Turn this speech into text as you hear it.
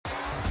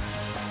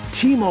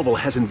T-Mobile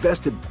has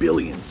invested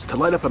billions to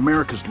light up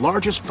America's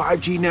largest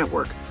 5G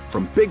network,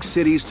 from big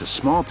cities to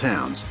small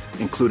towns,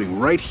 including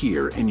right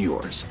here in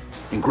yours.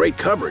 And great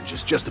coverage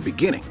is just the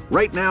beginning.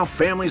 Right now,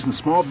 families and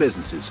small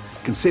businesses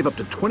can save up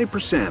to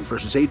 20%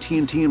 versus AT&T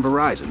and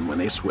Verizon when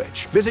they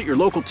switch. Visit your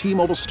local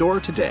T-Mobile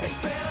store today.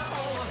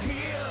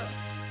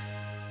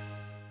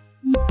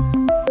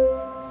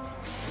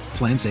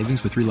 Plan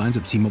savings with 3 lines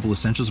of T-Mobile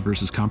Essentials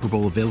versus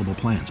comparable available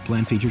plans.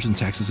 Plan features and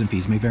taxes and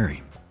fees may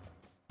vary.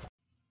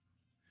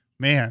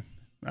 Man,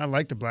 I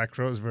like the Black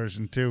Crowes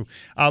version too.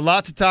 A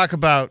lot to talk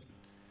about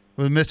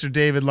with Mr.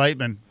 David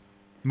Lightman,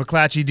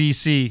 McClatchy,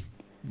 D.C.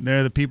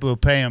 They're the people who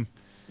pay him.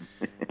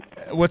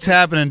 What's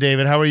happening,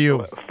 David? How are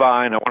you?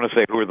 Fine. I want to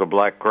say who are the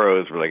Black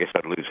Crowes, but I guess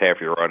I'd lose half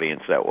your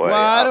audience that way. Well,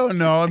 I don't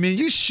know. I mean,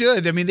 you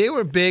should. I mean, they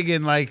were big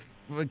in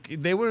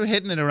they were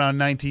hitting it around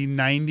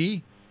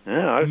 1990.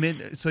 Yeah.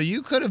 So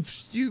you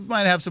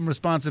might have some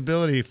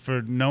responsibility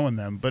for knowing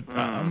them, but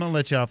I'm going to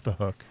let you off the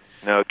hook.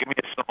 No, give me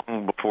a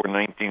song before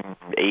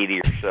 1980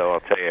 or so. I'll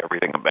tell you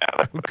everything about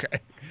it. Okay.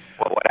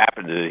 Well, what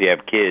happens is you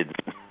have kids.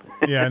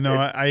 Yeah, no,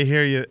 I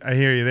hear you. I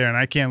hear you there, and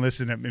I can't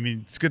listen to. I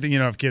mean, it's a good thing you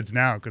don't have kids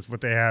now, because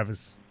what they have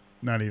is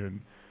not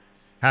even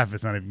half of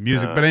it's not even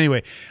music. But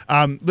anyway,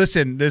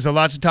 listen, there's a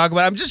lot to talk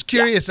about. I'm just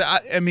curious. Yeah.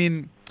 I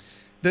mean,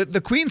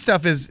 the Queen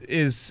stuff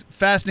is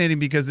fascinating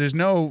because there's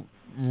no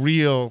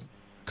real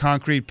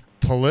concrete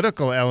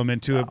political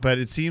element to it, but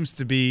it seems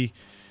to be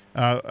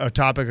a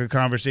topic of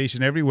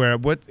conversation everywhere.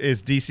 What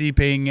is D.C.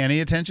 paying any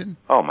attention?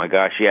 Oh my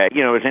gosh, yeah.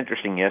 You know, it was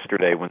interesting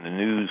yesterday when the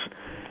news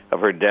of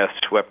her death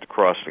swept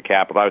across the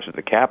Capitol. I was at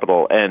the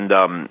Capitol, and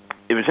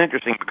it was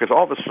interesting because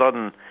all of a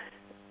sudden,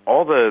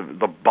 all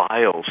the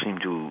bile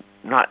seemed to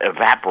not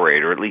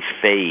evaporate or at least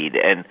fade,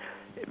 and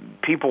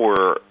people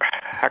were,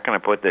 how can I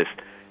put this,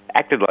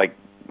 acted like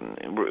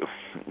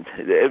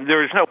there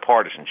was no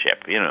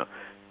partisanship, you know.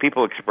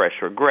 People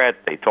expressed regret,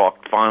 they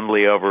talked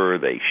fondly of her,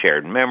 they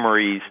shared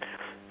memories.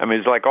 I mean,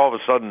 it's like all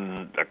of a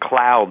sudden a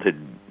cloud had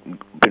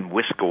been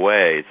whisked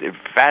away. It's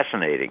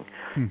fascinating.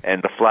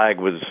 And the flag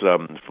was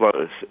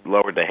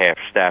lowered to half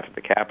staff at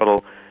the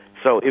Capitol.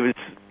 So it was,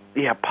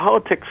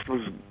 politics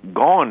was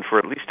gone for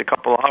at least a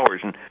couple hours,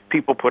 and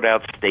people put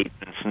out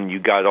statements, and you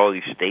got all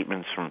these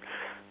statements from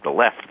the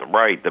left, the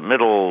right, the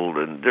middle,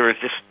 and there was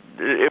just,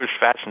 it was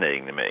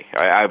fascinating to me.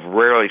 I've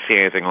rarely seen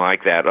anything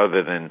like that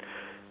other than,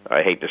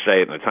 I hate to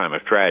say it, in the time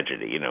of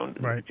tragedy, you know,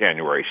 right.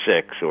 January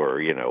 6th,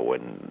 or, you know,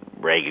 when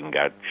Reagan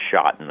got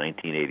shot in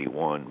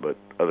 1981, but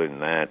other than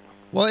that.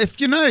 Well, if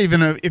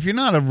you're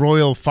not a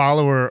royal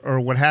follower or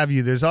what have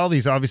you, there's all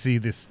these, obviously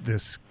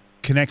this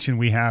connection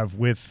we have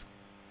with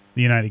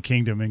the United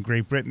Kingdom and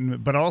Great Britain,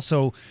 but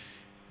also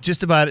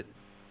just about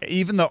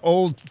even the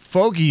old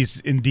fogies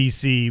in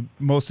D.C.,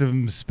 most of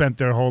them spent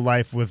their whole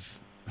life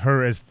with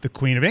her as the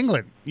Queen of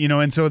England, you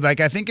know, and so I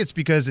think it's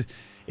because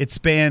it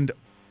spanned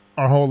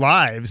our whole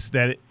lives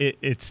that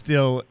it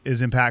still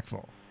is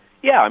impactful.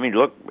 Yeah, I mean,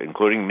 look,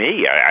 including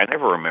me, I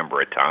never remember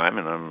a time,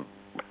 and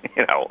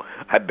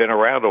I've been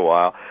around a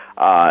while.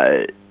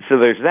 So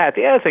there's that.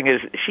 The other thing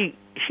is she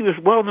was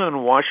well known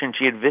in Washington.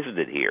 She had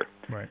visited here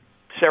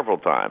several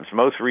times.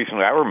 Most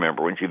recently, I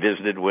remember when she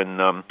visited when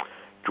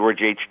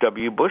George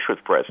H.W. Bush was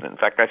president. In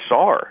fact, I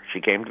saw her.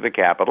 She came to the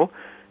Capitol.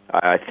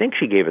 I think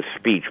she gave a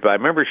speech, but I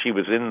remember she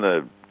was in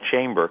the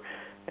chamber,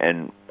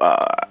 and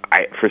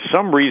for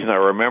some reason I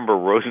remember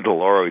Rosa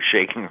DeLauro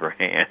shaking her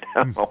hand.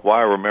 I don't know why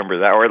I remember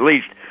that, or at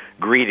least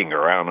greeting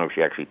her. I don't know if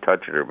she actually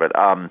touched her, but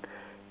so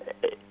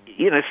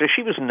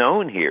she was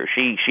known here.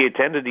 She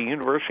attended the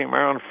University of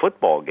Maryland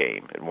football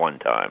game at one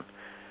time.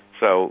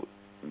 So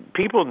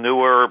people knew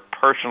her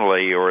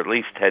personally, or at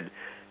least had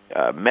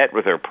met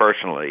with her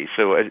personally.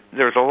 So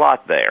there's a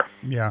lot there.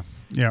 Yeah,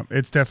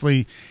 it's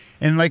definitely,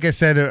 and like I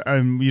said,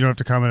 you don't have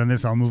to comment on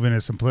this. I'll move into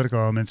some political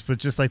elements, but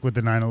just like with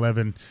the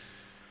 9/11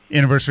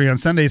 anniversary on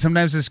Sunday,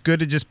 sometimes it's good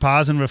to just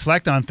pause and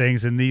reflect on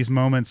things, and these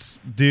moments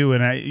do.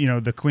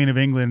 And the Queen of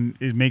England,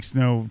 it makes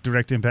no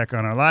direct impact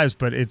on our lives,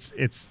 but it's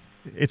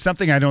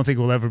something I don't think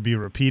will ever be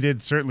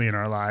repeated, certainly in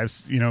our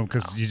lives,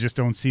 because you just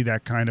don't see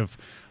that kind of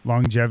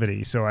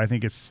longevity. So I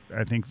think it's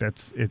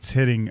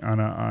hitting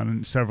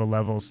on several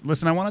levels.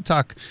 Listen, I want to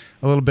talk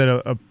a little bit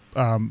of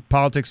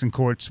politics and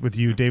courts with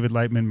you, David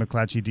Lightman,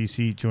 McClatchy,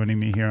 D.C., joining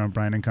me here on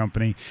Brian and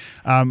Company.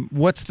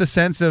 What's the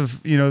sense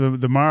of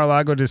the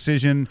Mar-a-Lago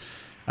decision?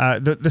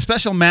 The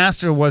special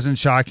master wasn't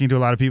shocking to a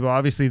lot of people.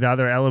 Obviously, the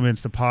other elements,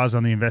 the pause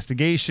on the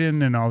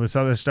investigation and all this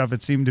other stuff,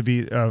 it seemed to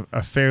be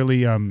a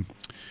fairly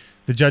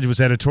the judge was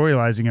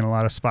editorializing in a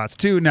lot of spots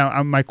too.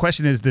 Now, my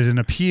question is, there's an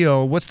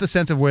appeal. What's the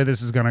sense of where this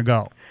is going to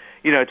go?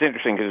 It's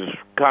interesting because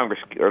Congress,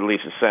 or at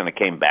least the Senate,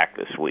 came back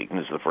this week, and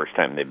this is the first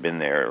time they've been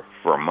there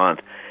for a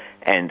month.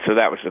 And so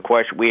that was the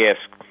question. We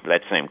asked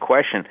that same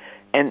question.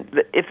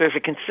 And if there's a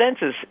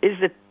consensus, is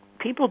that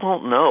people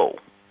don't know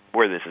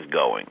where this is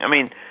going. I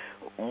mean,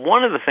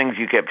 one of the things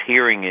you kept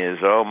hearing is,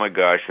 oh, my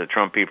gosh, the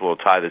Trump people will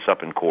tie this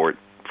up in court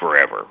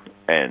forever,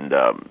 and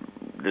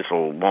this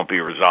won't be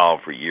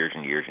resolved for years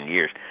and years and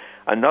years.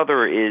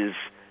 Another is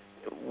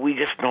we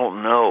just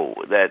don't know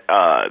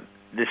that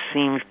this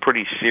seems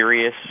pretty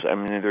serious. I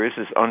mean, there is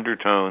this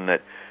undertone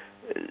that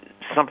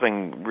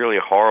something really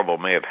horrible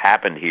may have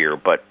happened here,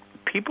 but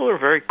people are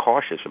very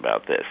cautious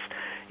about this.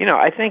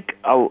 I think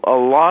a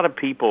lot of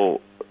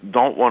people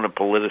don't want to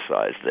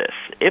politicize this.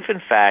 If,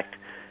 in fact,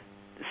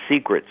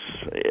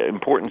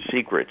 important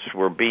secrets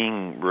were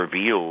being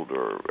revealed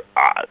or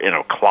in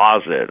a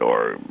closet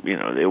or,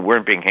 they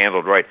weren't being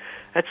handled right,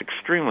 that's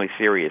extremely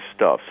serious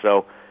stuff.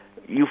 So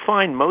you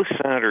find most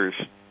senators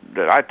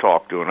that I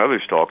talk to and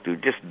others talk to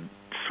just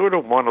sort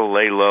of want to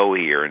lay low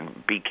here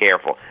and be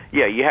careful.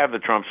 Yeah, you have the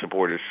Trump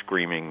supporters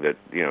screaming that,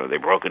 they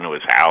broke into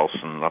his house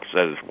and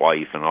upset his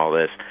wife and all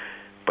this,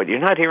 but you're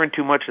not hearing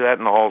too much of that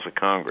in the halls of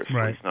Congress,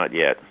 right. At least not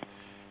yet.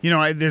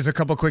 There's a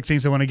couple quick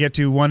things I want to get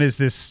to. One is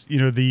this,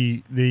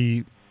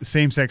 the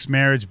same-sex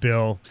marriage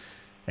bill,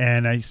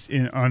 and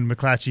on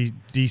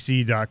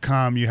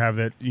McClatchydC.com you have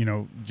that,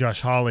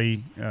 Josh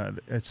Hawley,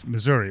 it's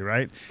Missouri,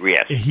 right?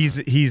 Yes.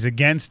 He's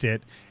against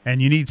it,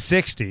 and you need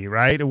 60,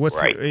 right?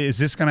 Right. Is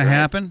this going to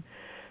happen?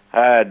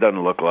 It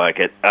doesn't look like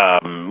it.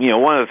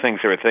 One of the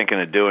things they were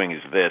thinking of doing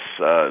is this.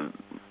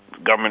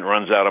 Government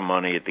runs out of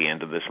money at the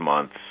end of this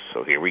month,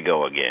 so here we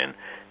go again.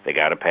 They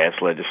got to pass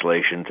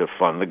legislation to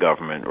fund the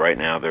government. Right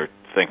now they're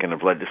thinking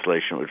of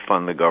legislation that would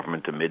fund the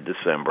government to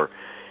mid-December.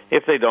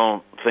 If they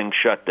don't, things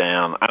shut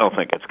down. I don't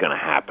think it's going to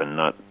happen,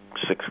 not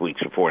 6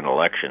 weeks before an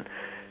election.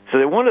 So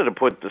they wanted to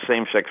put the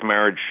same-sex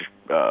marriage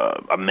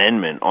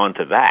amendment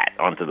onto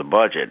the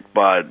budget,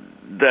 but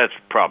that's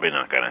probably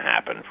not going to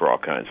happen for all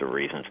kinds of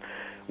reasons.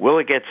 Will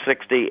it get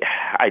 60?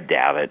 I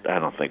doubt it. I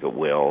don't think it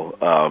will.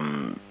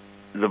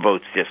 The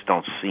votes just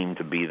don't seem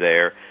to be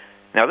there.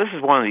 Now, this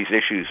is one of these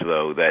issues,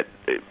 though, that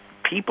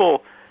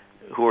people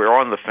who are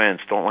on the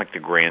fence don't like to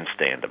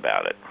grandstand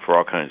about it for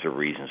all kinds of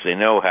reasons. They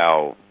know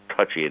how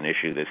touchy an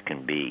issue this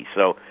can be.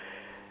 So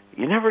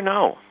you never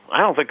know. I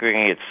don't think they're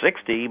going to get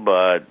 60,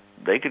 but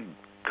they could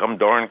come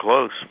darn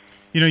close.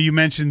 You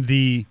mentioned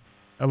the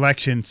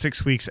election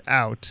 6 weeks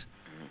out.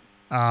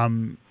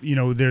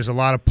 There's a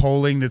lot of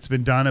polling that's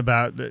been done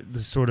about the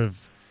sort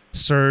of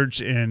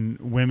surge in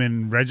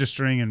women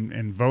registering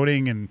and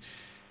voting, and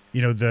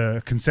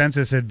the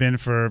consensus had been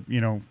for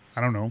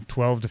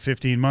 12 to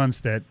 15 months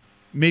that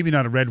maybe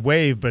not a red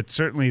wave, but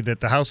certainly that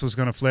the House was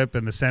going to flip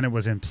and the Senate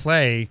was in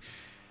play.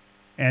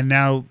 And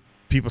now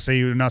people say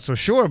you're not so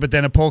sure, but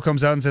then a poll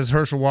comes out and says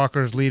Herschel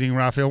Walker is leading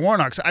Raphael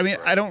Warnock. So, I mean,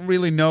 I don't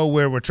really know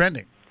where we're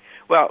trending.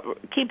 Well,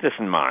 keep this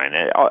in mind.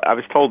 I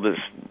was told this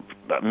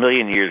a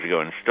million years ago,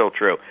 and it's still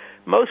true.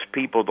 Most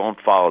people don't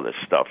follow this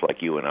stuff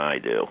like you and I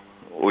do,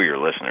 or your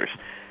listeners.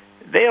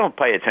 They don't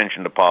pay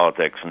attention to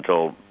politics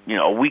until,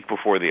 a week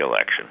before the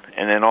election.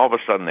 And then all of a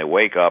sudden they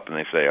wake up and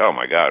they say, oh,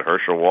 my God,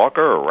 Herschel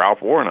Walker or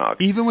Ralph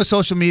Warnock? Even with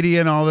social media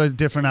and all the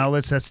different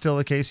outlets, that's still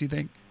the case, you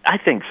think? I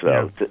think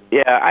so.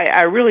 Yeah,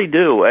 I really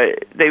do.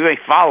 They may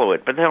follow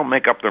it, but they don't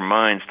make up their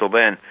minds till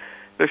then.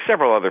 There's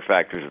several other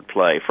factors at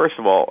play. First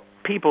of all,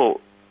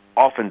 people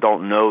often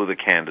don't know the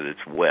candidates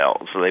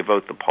well, so they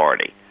vote the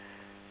party.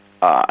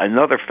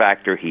 Another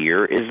factor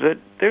here is that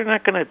they're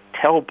not going to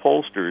tell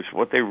pollsters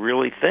what they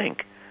really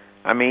think.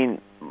 I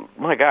mean,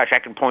 my gosh, I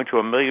can point to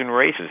a million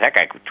races. Heck,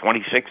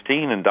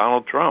 2016 and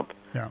Donald Trump.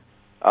 Yeah.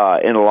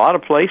 In a lot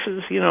of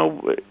places, in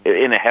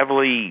a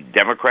heavily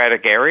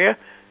Democratic area,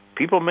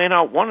 people may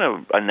not want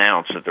to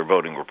announce that they're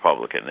voting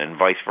Republican and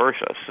vice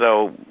versa.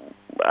 So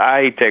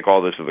I take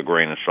all this with a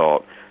grain of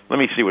salt. Let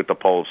me see what the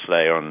polls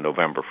say on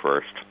November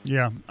 1st.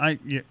 Yeah,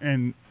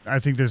 and I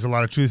think there's a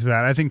lot of truth to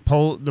that. I think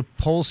the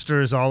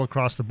pollsters all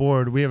across the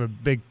board, we have a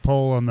big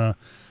poll on the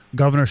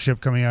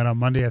governorship coming out on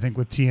Monday, I think,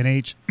 with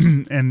TNH,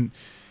 and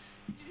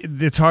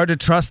it's hard to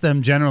trust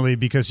them generally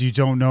because you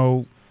don't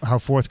know how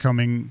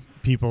forthcoming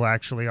people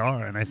actually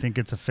are, and I think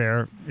it's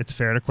fair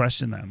to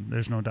question them.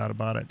 There's no doubt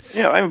about it.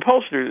 Yeah, I mean,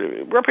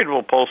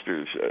 reputable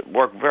pollsters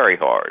work very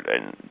hard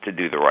and to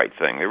do the right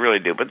thing. They really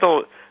do, but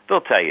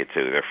they'll tell you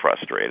too. They're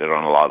frustrated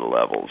on a lot of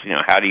levels.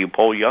 How do you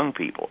poll young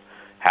people?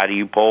 How do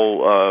you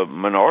poll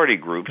minority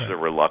groups that are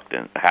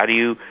reluctant? How do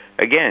you,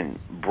 again,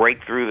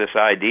 break through this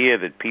idea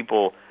that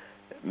people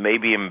may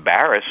be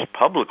embarrassed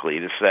publicly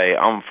to say,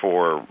 I'm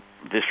for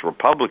this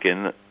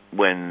Republican,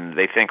 when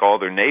they think all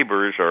their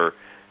neighbors are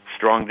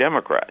strong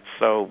Democrats?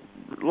 So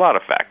a lot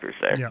of factors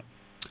there. Yeah.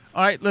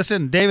 All right,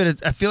 listen,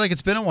 David, I feel like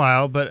it's been a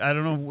while, but I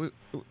don't know.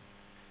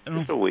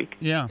 Just a week.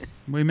 Yeah,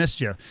 we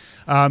missed you.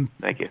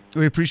 Thank you.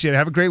 We appreciate it.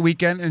 Have a great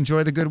weekend.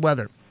 Enjoy the good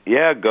weather.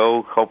 Yeah,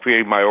 go.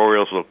 Hopefully my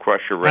Orioles will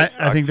crush your Red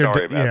Sox. I think they're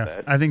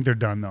that. I think they're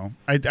done, though.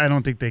 I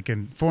don't think they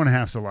can.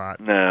 4.5's a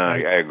lot. No, I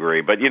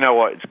agree. But you know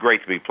what? It's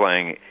great to be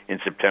playing in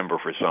September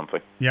for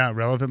something. Yeah,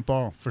 relevant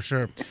ball, for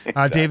sure.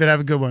 David, have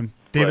a good one.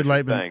 David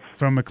Lightman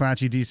from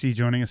McClatchy, D.C.,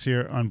 joining us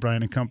here on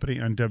Brian & Company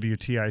on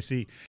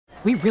WTIC.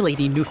 We really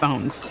need new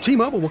phones.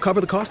 T-Mobile will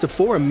cover the cost of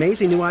 4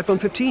 amazing new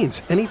iPhone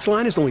 15s, and each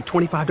line is only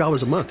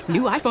 $25 a month.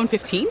 New iPhone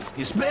 15s?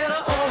 It's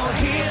better over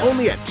here.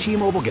 Only at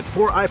T-Mobile, get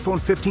 4 iPhone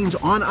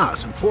 15s on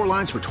us and 4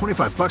 lines for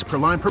 $25 per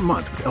line per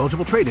month with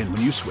eligible trade-in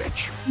when you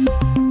switch.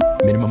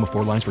 Minimum of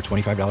 4 lines for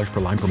 $25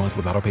 per line per month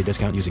with autopay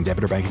discount using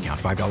debit or bank account.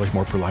 $5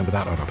 more per line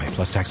without autopay,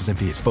 plus taxes and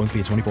fees. Phone fee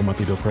at 24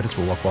 monthly bill credits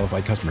for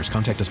well-qualified customers.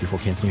 Contact us before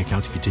canceling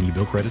account to continue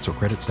bill credits or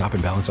credit stop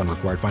and balance on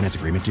required finance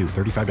agreement due.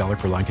 $35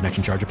 per line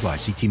connection charge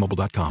applies. See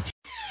T-Mobile.com.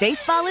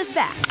 Baseball is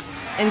back,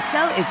 and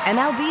so is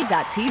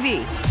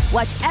MLB.tv.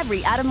 Watch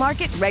every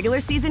out-of-market, regular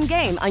season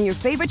game on your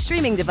favorite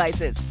streaming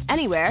devices.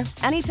 Anywhere,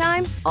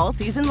 anytime, all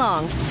season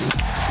long.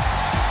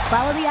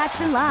 Follow the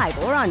action live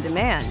or on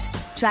demand.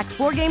 Track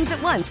 4 games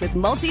at once with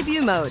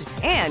multi-view mode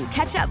and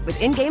catch up with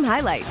in-game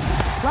highlights.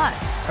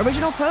 Plus,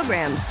 original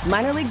programs,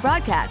 minor league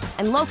broadcasts,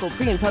 and local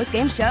pre- and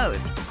post-game shows.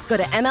 Go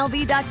to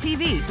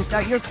MLB.tv to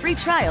start your free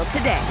trial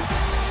today.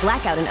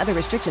 Blackout and other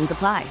restrictions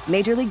apply.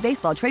 Major League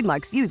Baseball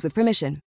trademarks used with permission.